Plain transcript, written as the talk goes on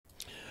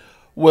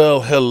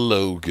Well,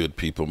 hello, good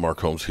people.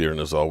 Mark Holmes here, and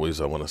as always,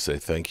 I want to say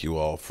thank you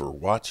all for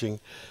watching,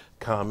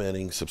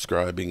 commenting,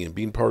 subscribing, and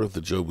being part of the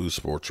Jobu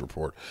Sports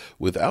Report.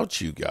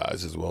 Without you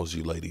guys, as well as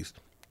you ladies,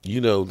 you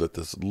know that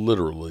this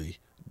literally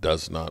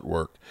does not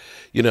work.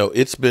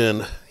 It's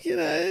been,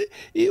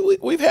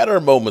 we've had our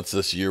moments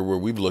this year where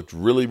we've looked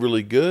really,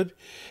 really good,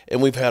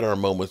 and we've had our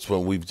moments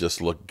when we've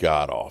just looked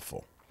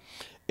god-awful.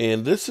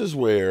 And this is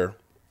where,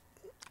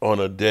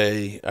 on a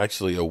day,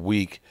 actually a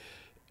week,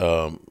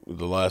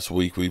 the last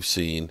week we've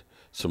seen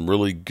some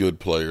really good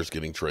players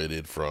getting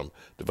traded from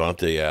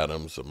Devontae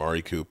Adams,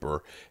 Amari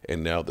Cooper,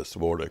 and now this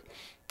morning,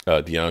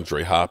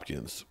 DeAndre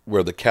Hopkins,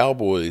 where the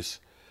Cowboys,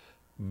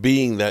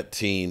 being that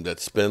team that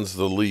spends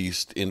the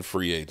least in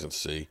free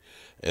agency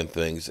and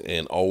things,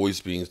 and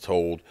always being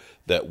told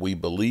that we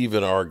believe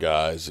in our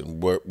guys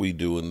and what we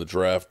do in the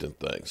draft and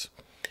things.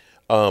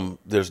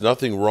 There's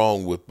nothing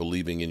wrong with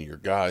believing in your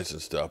guys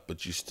and stuff,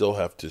 but you still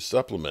have to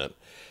supplement.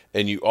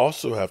 And you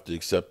also have to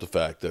accept the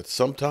fact that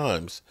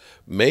sometimes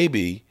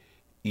maybe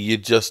you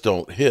just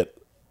don't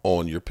hit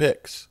on your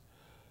picks.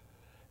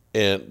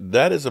 And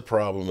that is a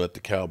problem that the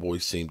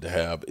Cowboys seem to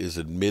have, is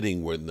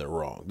admitting when they're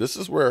wrong. This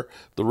is where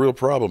the real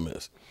problem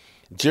is.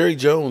 Jerry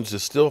Jones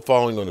is still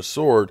falling on a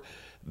sword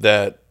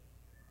that,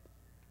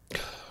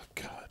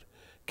 God,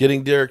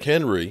 getting Derrick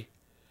Henry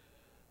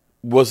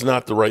was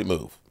not the right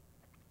move.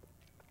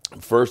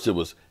 First,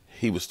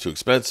 he was too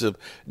expensive.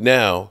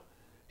 Now,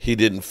 he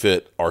didn't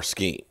fit our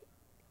scheme.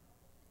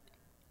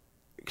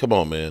 Come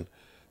on, man.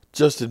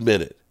 Just admit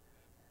it.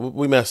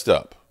 We messed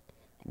up.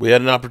 We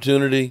had an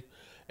opportunity,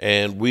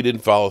 and we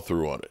didn't follow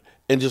through on it.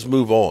 And just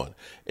move on,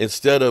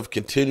 instead of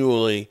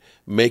continually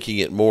making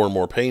it more and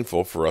more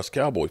painful for us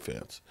Cowboy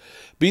fans.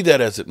 Be that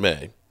as it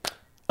may,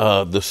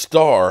 the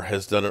Star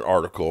has done an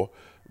article.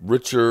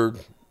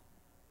 Richard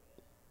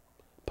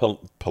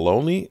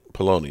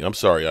Poloni. I'm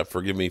sorry.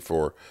 Forgive me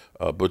for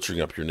butchering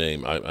up your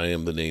name. I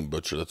am the name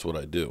butcher. That's what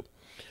I do.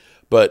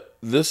 But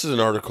this is an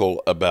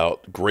article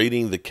about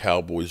grading the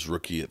Cowboys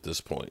rookie at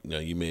this point. Now,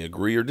 you may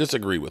agree or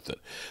disagree with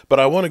it, but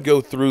I want to go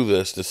through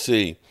this to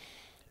see,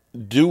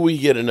 do we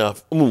get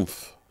enough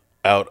oomph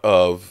out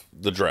of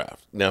the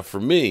draft? Now, for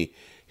me,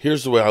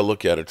 here's the way I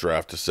look at a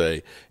draft to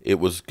say it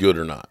was good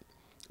or not.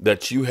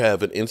 That you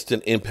have an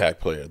instant impact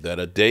player, that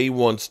a day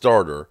one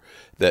starter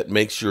that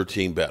makes your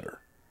team better.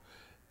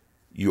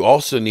 You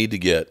also need to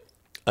get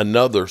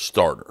another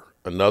starter,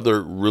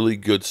 another really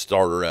good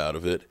starter out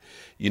of it.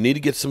 You need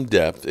to get some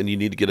depth, and you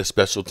need to get a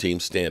special team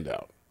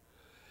standout.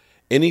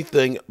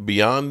 Anything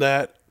beyond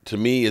that, to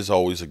me, is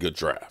always a good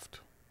draft.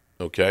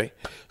 Okay?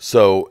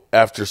 So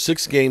after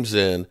 6 games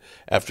in,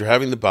 after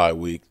having the bye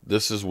week,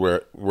 this is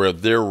where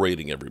they're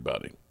rating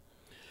everybody.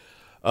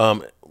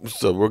 So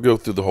we'll go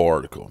through the whole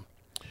article.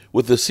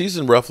 With the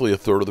season roughly a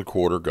third of the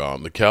quarter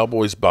gone, the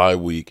Cowboys' bye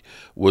week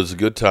was a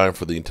good time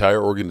for the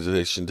entire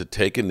organization to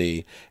take a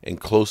knee and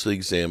closely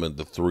examine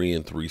the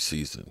 3-3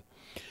 season.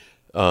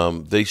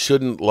 They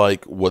shouldn't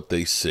like what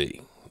they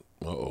see.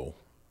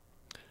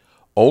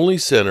 Only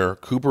center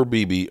Cooper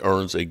Beebe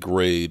earns a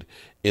grade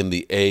in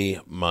the A-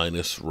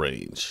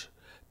 range.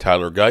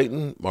 Tyler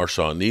Guyton,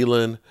 Marshawn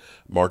Kneeland,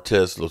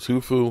 Martez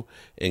Latufu,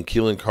 and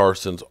Keelan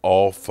Carson's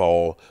all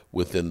fall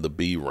within the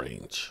B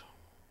range.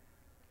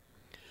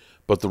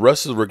 But the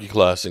rest of the rookie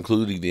class,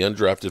 including the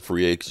undrafted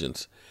free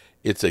agents,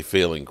 it's a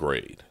failing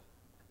grade.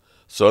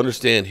 So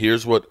understand,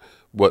 here's what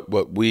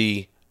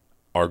we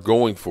are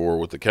going for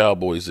with the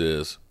Cowboys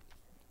is,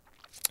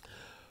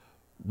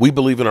 we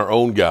believe in our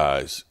own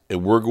guys,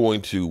 and we're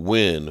going to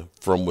win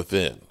from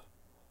within.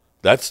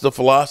 That's the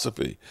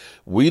philosophy.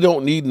 We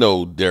don't need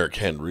no Derrick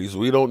Henrys.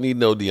 We don't need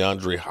no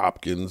DeAndre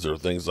Hopkins or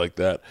things like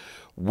that.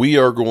 We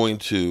are going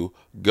to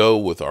go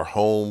with our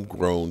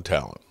homegrown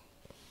talent.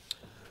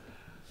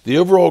 The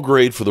overall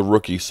grade for the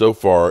rookie so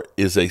far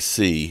is a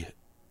C,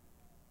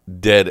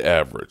 dead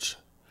average.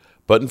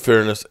 But in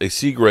fairness, a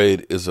C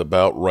grade is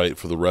about right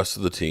for the rest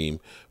of the team,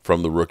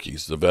 from the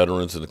rookies, the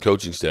veterans, and the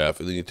coaching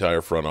staff, and the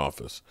entire front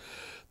office.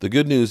 The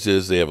good news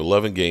is they have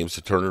 11 games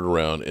to turn it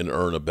around and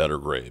earn a better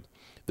grade.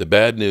 The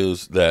bad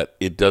news that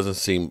it doesn't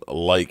seem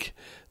like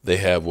they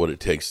have what it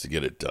takes to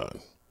get it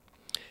done.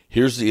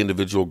 Here's the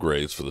individual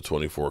grades for the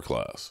 24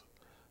 class.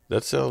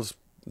 That sounds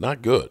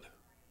not good.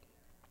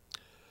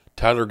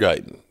 Tyler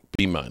Guyton,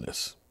 B-.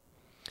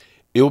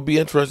 It will be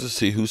interesting to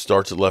see who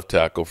starts at left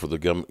tackle for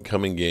the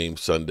coming game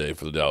Sunday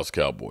for the Dallas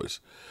Cowboys.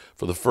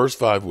 For the first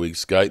 5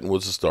 weeks, Guyton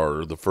was the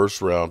starter. The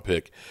first-round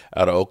pick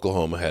out of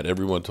Oklahoma had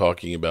everyone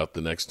talking about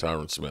the next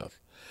Tyron Smith.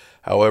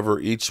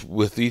 However,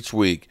 with each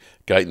week,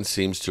 Guyton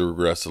seems to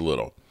regress a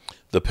little.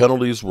 The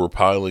penalties were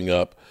piling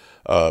up,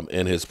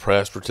 and his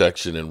pass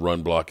protection and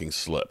run blocking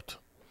slipped.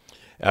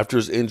 After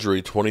his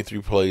injury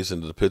 23 plays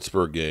into the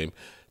Pittsburgh game,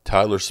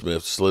 Tyler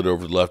Smith slid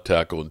over to left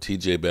tackle, and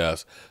T.J.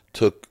 Bass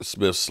took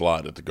Smith's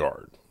slot at the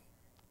guard.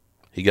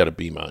 He got a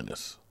B-, and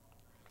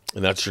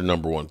that's your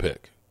number 1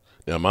 pick.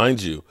 Now,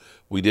 mind you,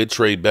 we did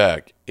trade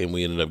back, and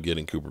we ended up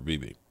getting Cooper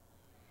Beebe.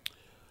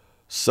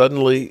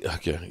 Suddenly,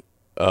 okay,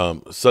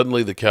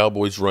 Suddenly, the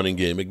Cowboys' running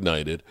game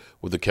ignited.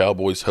 With the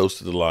Cowboys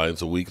hosted the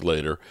Lions a week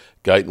later,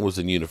 Guyton was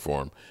in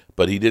uniform,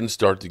 but he didn't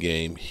start the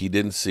game. He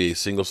didn't see a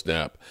single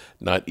snap,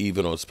 not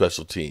even on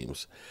special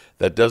teams.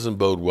 That doesn't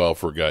bode well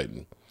for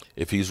Guyton.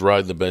 If he's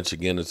riding the bench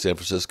again in San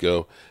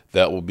Francisco,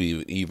 that will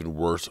be an even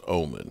worse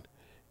omen.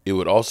 It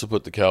would also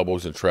put the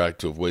Cowboys on track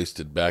to have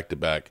wasted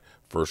back-to-back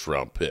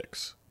first-round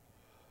picks.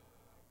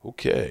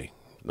 Okay,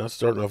 not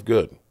starting off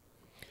good.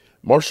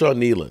 Marshawn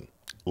Kneeland.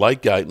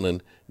 Like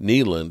Guyton,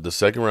 Kneeland, the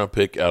second-round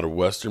pick out of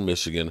Western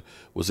Michigan,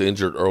 was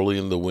injured early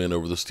in the win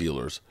over the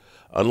Steelers.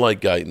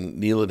 Unlike Guyton,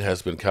 Kneeland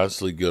has been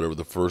constantly good over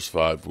the first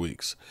 5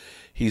 weeks.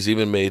 He's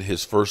even made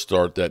his first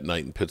start that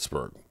night in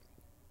Pittsburgh.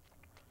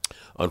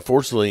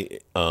 Unfortunately,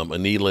 a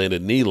knee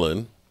landed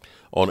Kneeland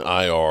on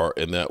IR,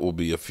 and that will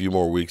be a few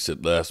more weeks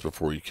at least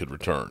before he could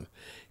return.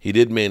 He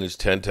did manage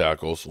 10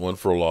 tackles, 1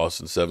 for a loss,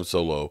 and 7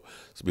 solo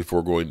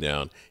before going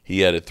down.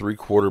 He added 3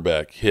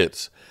 quarterback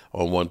hits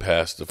on 1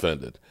 pass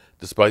defended.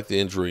 Despite the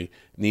injury,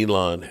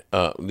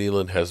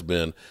 Kneeland has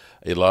been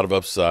a lot of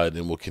upside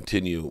and will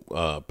continue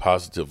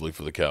positively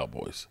for the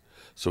Cowboys.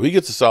 So he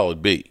gets a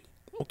solid B.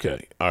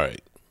 Okay, all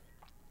right.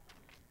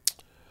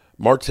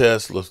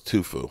 Martez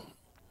Latufu.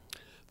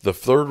 The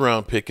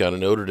third-round pick out of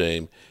Notre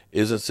Dame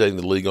isn't setting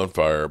the league on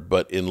fire,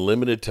 but in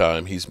limited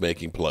time, he's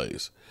making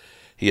plays.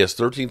 He has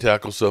 13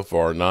 tackles so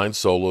far, 9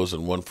 solos,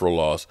 and 1 for a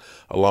loss,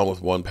 along with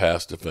 1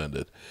 pass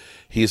defended.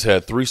 He's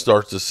had 3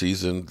 starts this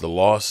season. The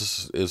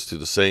loss is to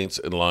the Saints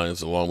and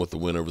Lions, along with the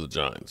win over the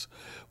Giants.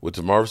 With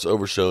DeMarvis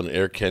Overshown and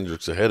Eric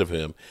Kendricks ahead of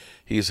him,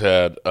 he's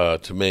had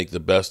to make the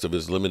best of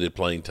his limited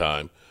playing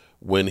time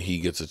when he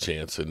gets a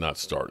chance and not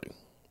starting.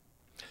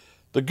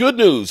 The good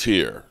news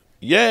here.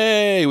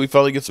 Yay! We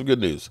finally get some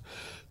good news.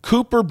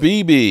 Cooper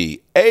Beebe,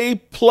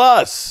 A+.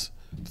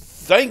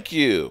 Thank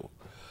you.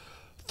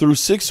 Through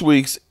 6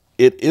 weeks,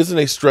 it isn't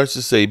a stretch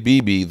to say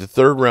Beebe, the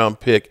third-round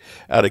pick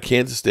out of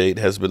Kansas State,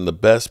 has been the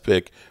best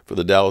pick for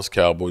the Dallas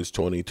Cowboys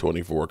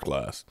 2024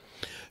 class.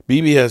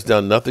 Beebe has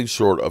done nothing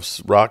short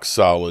of rock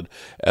solid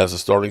as a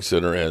starting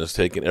center and has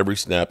taken every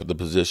snap at the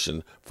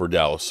position for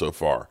Dallas so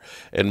far.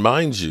 And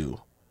mind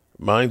you,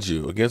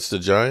 against the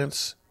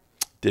Giants,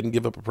 didn't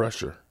give up a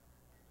pressure.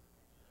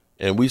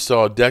 And we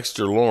saw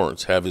Dexter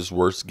Lawrence have his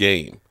worst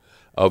game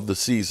of the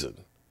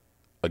season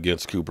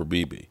against Cooper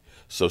Beebe.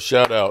 So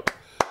shout out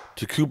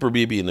to Cooper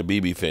Beebe and the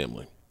Beebe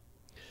family.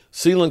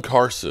 Ceylon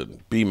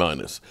Carson, B-.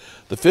 The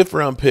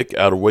 5th-round pick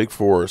out of Wake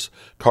Forest,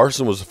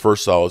 Carson was off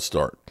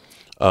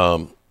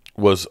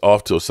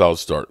to a solid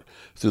start.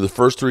 Through the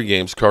first 3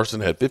 games,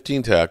 Carson had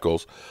 15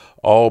 tackles,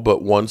 all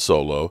but 1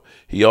 solo.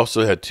 He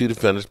also had 2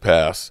 defended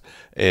passes,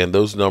 and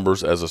those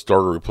numbers as a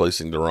starter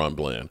replacing Deron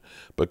Bland.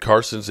 But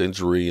Carson's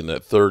injury in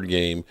that 3rd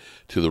game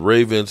to the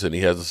Ravens, and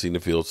he hasn't seen the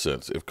field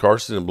since. If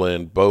Carson and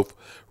Bland both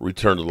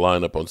return to the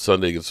lineup on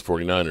Sunday against the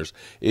 49ers,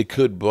 it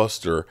could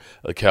buster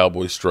a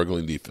Cowboys'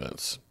 struggling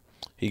defense.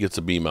 He gets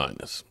a B-.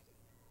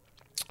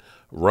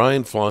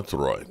 Ryan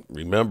Fauntleroy.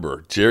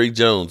 Remember, Jerry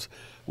Jones,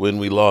 when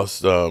we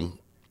lost Brandon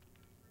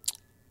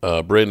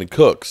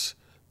Cooks,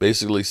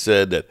 basically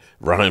said that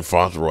Ryan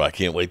Fauntleroy, I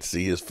can't wait to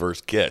see his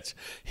first catch.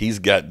 He's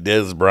got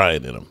Dez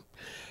Bryant in him.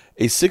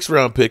 A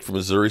 6th-round pick from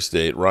Missouri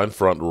State, Ryan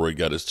Fauntleroy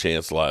got his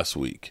chance last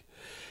week.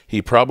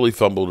 He probably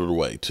fumbled it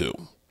away, too.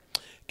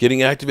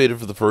 Getting activated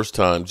for the first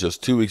time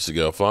just 2 weeks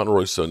ago,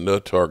 Fauntleroy saw no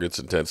targets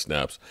and 10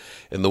 snaps.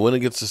 In the win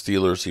against the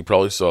Steelers, he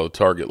probably saw the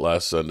target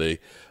last Sunday.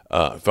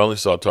 Finally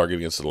saw a target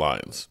against the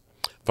Lions.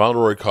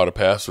 Fauntleroy caught a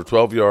pass for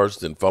 12 yards,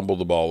 then fumbled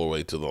the ball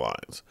away to the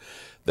Lions.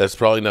 That's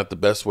probably not the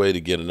best way to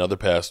get another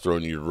pass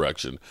thrown in your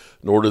direction,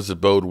 nor does it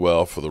bode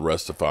well for the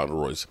rest of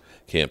Fauntleroy's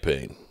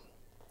campaign.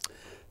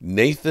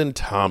 Nathan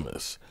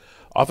Thomas.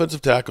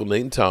 Offensive tackle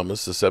Nathan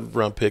Thomas, the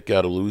 7th-round pick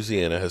out of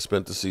Louisiana, has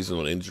spent the season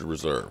on injured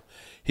reserve.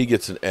 He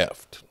gets an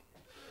F.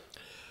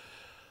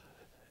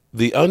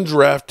 The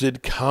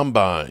undrafted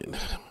combine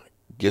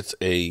gets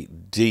a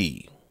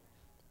D.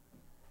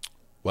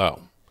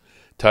 Wow.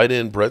 Tight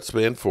end Brett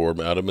Spanform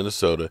out of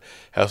Minnesota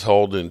has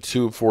hauled in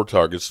 2 of 4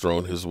 targets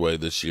thrown his way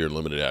this year in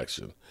limited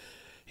action.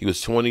 He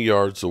was 20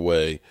 yards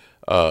away,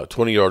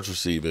 20 yards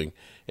receiving,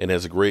 and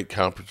has a great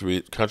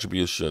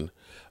contribution.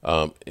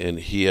 And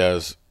he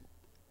has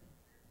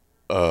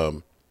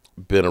been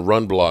a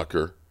run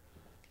blocker.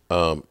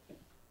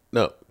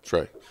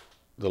 Trey,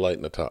 the light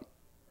in the top,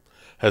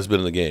 has been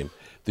in the game.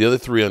 The other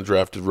 3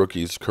 undrafted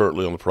rookies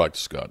currently on the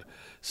practice squad.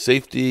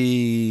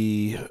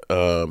 Safety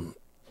Tom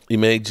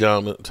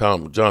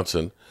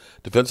Johnson,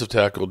 defensive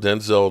tackle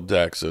Denzel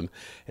Daxon,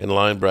 and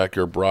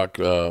linebacker Brock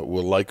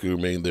will likely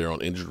remain there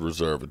on injured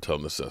reserve until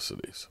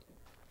necessities.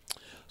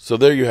 So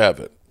there you have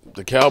it.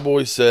 The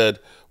Cowboys said,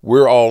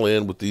 we're all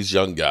in with these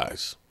young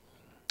guys.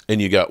 And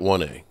you got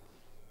 1A.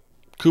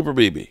 Cooper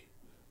Beebe.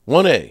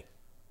 1A.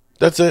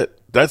 That's it.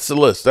 That's the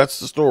list. That's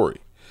the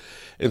story.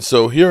 And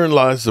so herein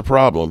lies the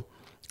problem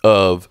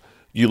of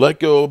you let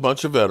go a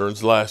bunch of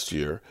veterans last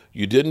year.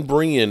 You didn't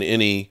bring in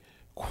any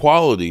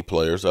quality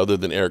players other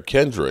than Eric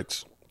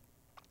Kendricks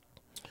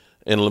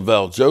and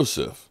Lavelle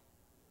Joseph.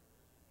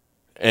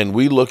 And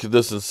we look at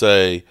this and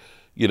say,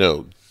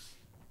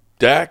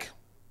 Dak,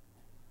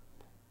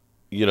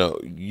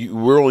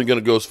 we're only going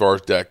to go as far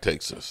as Dak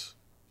takes us.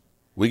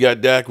 We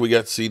got Dak, we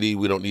got CD,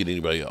 we don't need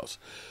anybody else.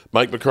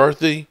 Mike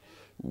McCarthy,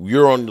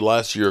 you're on the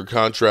last year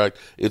contract.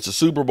 It's a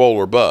Super Bowl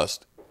or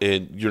bust,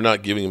 and you're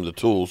not giving him the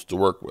tools to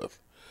work with.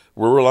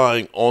 We're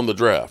relying on the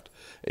draft.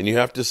 And you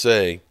have to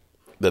say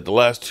that the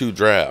last 2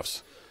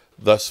 drafts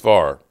thus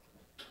far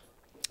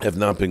have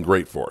not been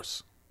great for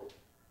us.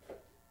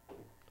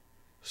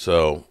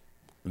 So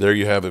there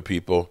you have it,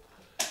 people.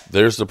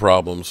 There's the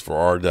problems for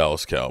our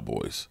Dallas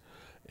Cowboys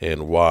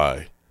and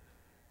why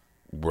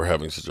we're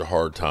having such a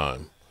hard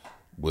time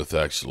with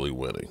actually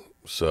winning.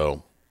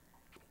 So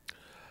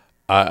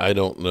I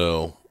don't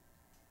know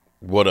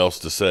what else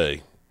to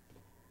say.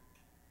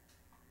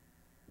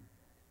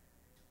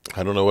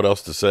 I don't know what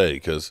else to say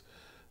because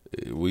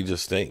we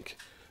just stink,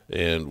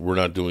 and we're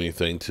not doing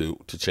anything to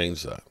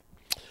change that.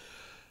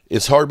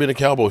 It's hard being a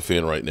Cowboy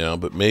fan right now,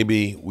 but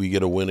maybe we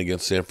get a win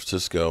against San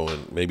Francisco,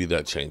 and maybe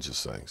that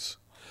changes things.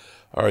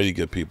 All right, you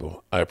good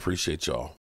people. I appreciate y'all.